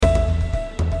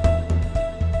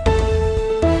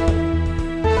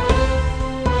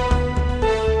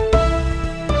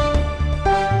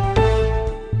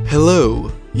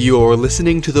You're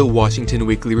listening to the Washington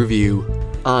Weekly Review.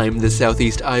 I'm the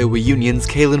Southeast Iowa Union's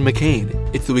Kalen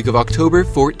McCain. It's the week of October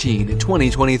 14,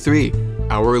 2023.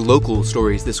 Our local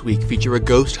stories this week feature a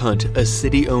ghost hunt, a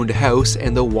city-owned house,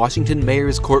 and the Washington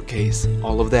mayor's court case.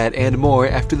 All of that and more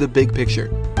after the big picture.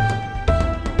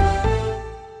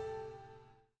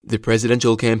 The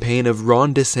presidential campaign of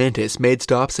Ron DeSantis made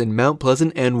stops in Mount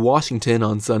Pleasant and Washington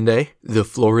on Sunday. The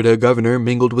Florida governor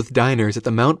mingled with diners at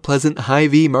the Mount Pleasant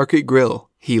Hy-Vee Market Grill.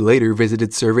 He later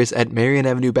visited service at Marion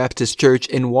Avenue Baptist Church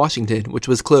in Washington, which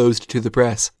was closed to the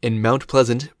press. In Mount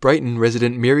Pleasant, Brighton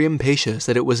resident Miriam Pasha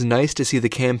said it was nice to see the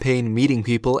campaign meeting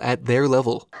people at their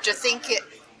level. To think that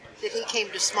he came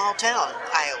to small town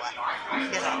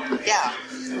Iowa, yeah.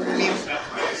 I mean,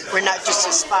 we're not just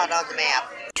a spot on the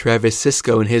map. Travis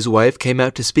Sisko and his wife came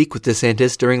out to speak with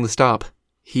DeSantis during the stop.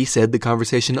 He said the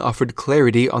conversation offered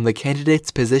clarity on the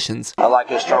candidates' positions. I like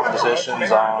his strong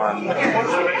positions on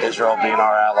Israel being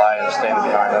our ally and standing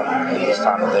behind them at this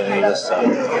time that they need us, so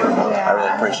I really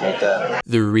appreciate that.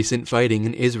 The recent fighting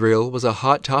in Israel was a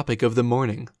hot topic of the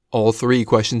morning. All three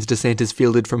questions DeSantis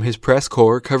fielded from his press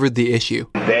corps covered the issue.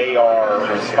 They are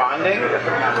responding,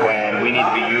 and we need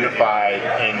to be unified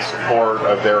in support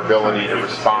of their ability to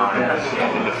respond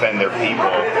and defend their people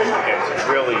against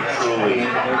really, truly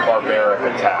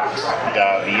barbaric attacks.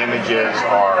 The images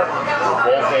are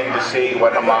revolting to see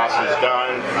what Hamas has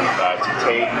done to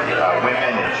take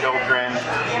women and children.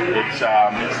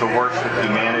 It's the worst of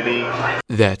humanity.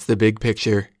 That's the big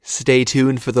picture. Stay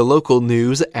tuned for the local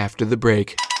news after the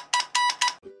break.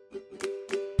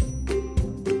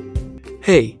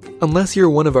 Hey, unless you're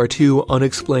one of our two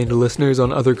unexplained listeners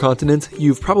on other continents,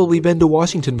 you've probably been to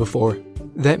Washington before.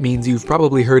 That means you've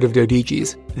probably heard of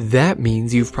Dodici's. That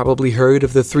means you've probably heard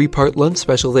of the 3-part lunch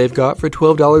special they've got for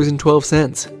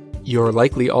 $12.12. You're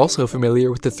likely also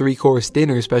familiar with the 3-course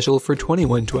dinner special for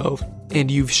 $21.12.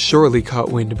 And you've surely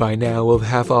caught wind by now of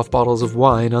half-off bottles of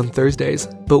wine on Thursdays.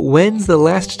 But when's the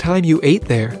last time you ate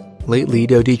there? Lately,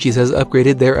 Dodici's has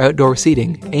upgraded their outdoor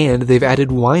seating, and they've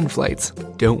added wine flights.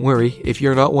 Don't worry, if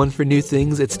you're not one for new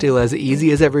things, it's still as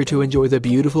easy as ever to enjoy the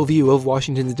beautiful view of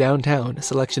Washington's downtown, a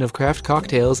selection of craft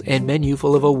cocktails, and menu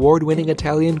full of award-winning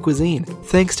Italian cuisine.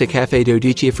 Thanks to Cafe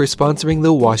Dodici for sponsoring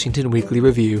the Washington Weekly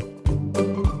Review.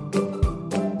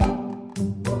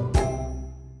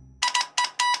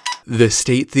 The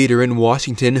State Theater in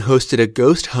Washington hosted a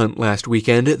ghost hunt last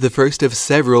weekend, the first of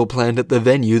several planned at the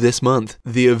venue this month.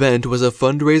 The event was a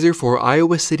fundraiser for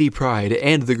Iowa City Pride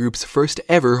and the group's first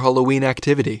ever Halloween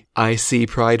activity. IC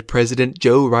Pride President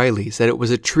Joe Riley said it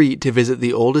was a treat to visit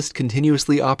the oldest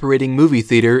continuously operating movie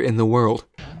theater in the world.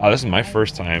 This is my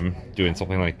first time doing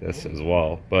something like this as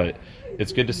well, but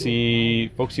it's good to see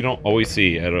folks you don't always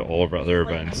see at all of our other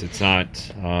events. It's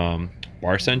not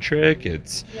bar-centric.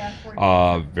 It's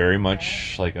very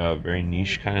much like a very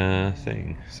niche kind of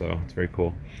thing, so it's very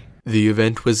cool. The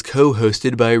event was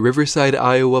co-hosted by Riverside,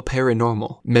 Iowa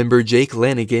Paranormal. Member Jake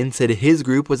Lanigan said his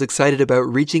group was excited about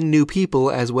reaching new people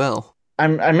as well.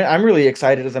 I'm really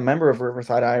excited as a member of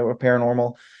Riverside, Iowa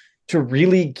Paranormal to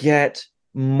really get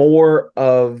more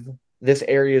of this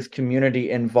area's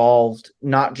community involved,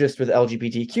 not just with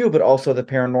LGBTQ, but also the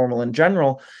paranormal in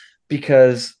general,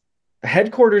 because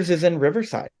headquarters is in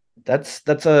Riverside. That's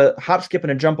a hop, skip,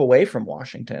 and a jump away from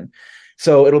Washington.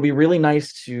 So it'll be really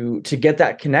nice to get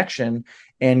that connection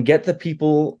and get the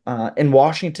people in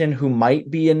Washington who might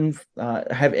be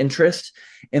have interest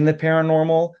in the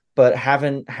paranormal, but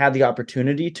haven't had the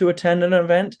opportunity to attend an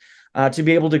event, to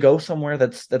be able to go somewhere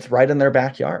that's right in their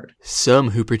backyard.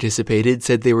 Some who participated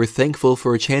said they were thankful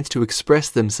for a chance to express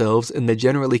themselves in the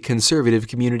generally conservative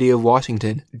community of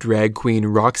Washington. Drag queen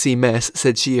Roxy Mess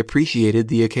said she appreciated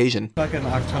the occasion. Like in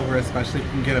October especially, you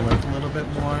can get away with a little bit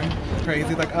more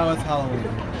crazy, like, oh, it's Halloween.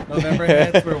 November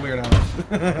hits, we're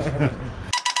weirdos.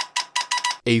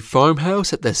 A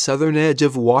farmhouse at the southern edge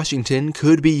of Washington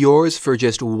could be yours for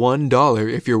just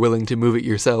 $1 if you're willing to move it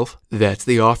yourself. That's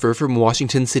the offer from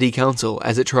Washington City Council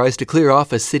as it tries to clear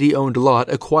off a city-owned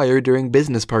lot acquired during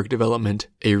business park development.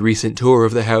 A recent tour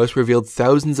of the house revealed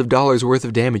thousands of dollars worth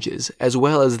of damages, as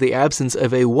well as the absence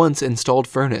of a once-installed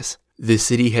furnace. The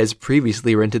city has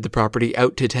previously rented the property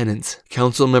out to tenants.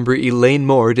 Councilmember Elaine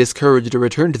Moore discouraged a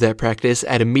return to that practice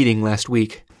at a meeting last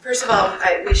week. First of all,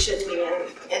 we shouldn't be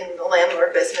in the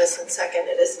landlord business, and second,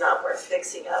 it is not worth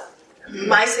fixing up.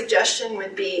 My suggestion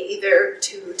would be either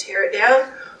to tear it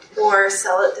down or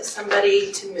sell it to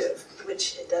somebody to move,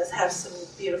 which it does have some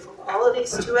beautiful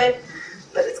qualities to it,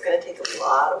 but it's going to take a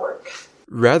lot of work.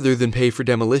 Rather than pay for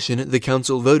demolition, the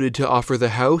council voted to offer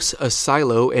the house, a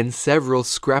silo, and several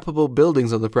scrappable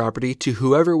buildings on the property to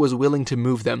whoever was willing to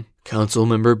move them.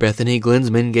 Councilmember Bethany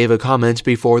Glinsman gave a comment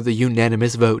before the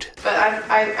unanimous vote. But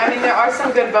I mean, there are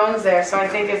some good bones there, so I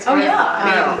think it's worth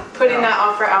putting that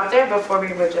offer out there before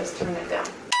we would just turn it down.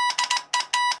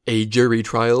 A jury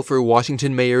trial for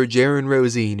Washington Mayor Jaron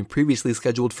Rosene, previously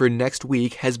scheduled for next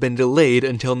week, has been delayed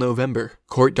until November.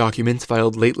 Court documents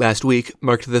filed late last week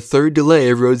marked the third delay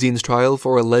of Rosene's trial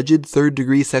for alleged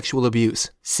third-degree sexual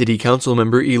abuse. City Council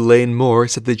member Elaine Moore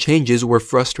said the changes were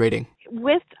frustrating.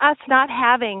 With us not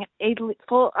having a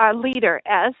full leader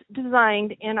as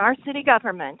designed in our city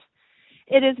government,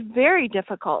 it is very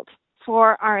difficult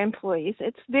for our employees.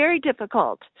 It's very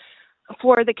difficult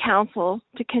for the council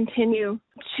to continue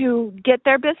to get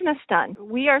their business done.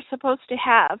 We are supposed to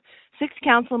have 6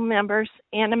 council members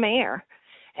and a mayor,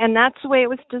 and that's the way it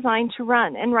was designed to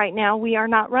run. And right now we are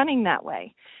not running that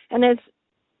way. And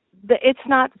it's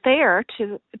not fair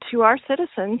to our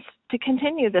citizens to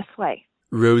continue this way.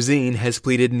 Rosene has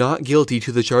pleaded not guilty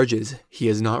to the charges. He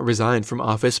has not resigned from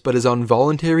office but is on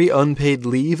voluntary unpaid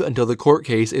leave until the court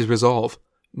case is resolved.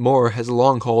 Moore has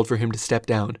long called for him to step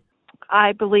down.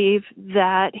 I believe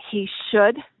that he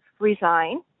should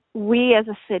resign. We as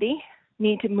a city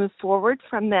need to move forward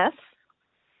from this.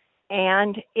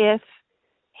 And if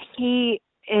he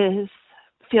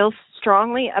feels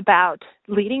strongly about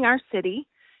leading our city,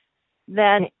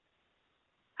 then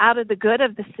out of the good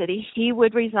of the city, he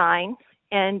would resign.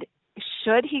 And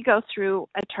should he go through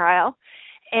a trial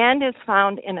and is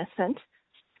found innocent,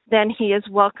 then he is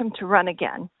welcome to run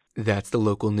again. That's the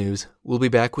local news. We'll be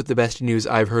back with the best news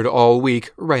I've heard all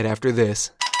week right after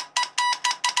this.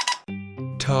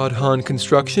 Todd Hahn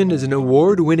Construction is an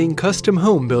award-winning custom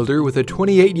home builder with a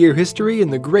 28-year history in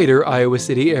the greater Iowa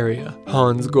City area.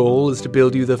 Hahn's goal is to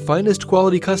build you the finest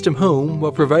quality custom home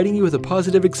while providing you with a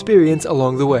positive experience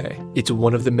along the way. It's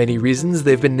one of the many reasons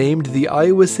they've been named the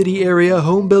Iowa City Area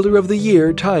Home Builder of the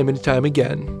Year time and time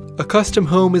again. A custom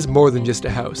home is more than just a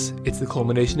house. It's the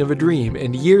culmination of a dream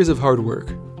and years of hard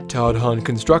work. Todd Hahn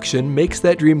Construction makes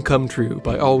that dream come true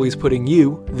by always putting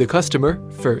you, the customer,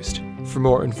 first. For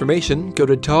more information, go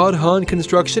to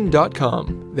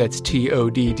toddhahnconstruction.com. That's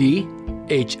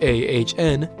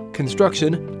TODDHAHN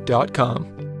construction.com.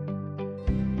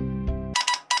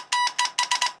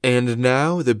 And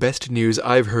now, the best news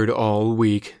I've heard all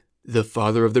week. The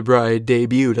Father of the Bride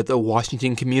debuted at the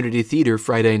Washington Community Theater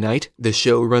Friday night. The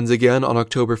show runs again on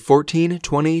October 14,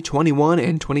 20, 21,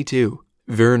 and 22.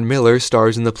 Vern Miller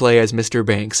stars in the play as Mr.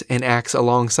 Banks and acts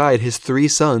alongside his 3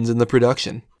 sons in the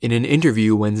production. In an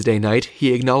interview Wednesday night,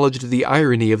 he acknowledged the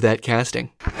irony of that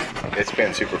casting. It's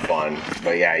been super fun,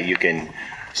 but yeah,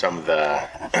 some of the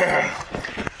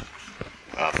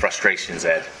frustrations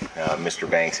that Mr.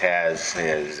 Banks has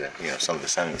is, some of the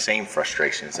same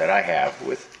frustrations that I have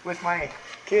with my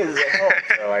kids at home.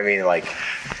 So I mean,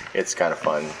 it's kind of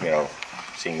fun,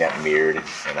 seeing that mirrored,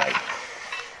 and I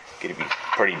get to be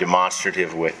pretty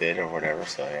demonstrative with it or whatever,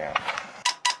 so yeah.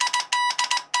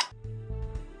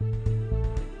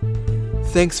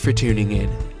 Thanks for tuning in.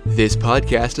 This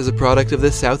podcast is a product of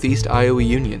the Southeast Iowa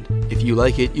Union. If you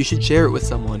like it, you should share it with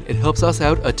someone. It helps us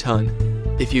out a ton.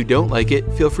 If you don't like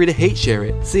it, feel free to hate share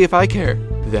it. See if I care.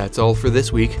 That's all for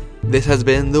this week. This has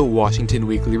been the Washington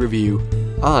Weekly Review.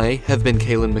 I have been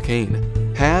Kalen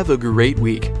McCain. Have a great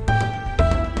week.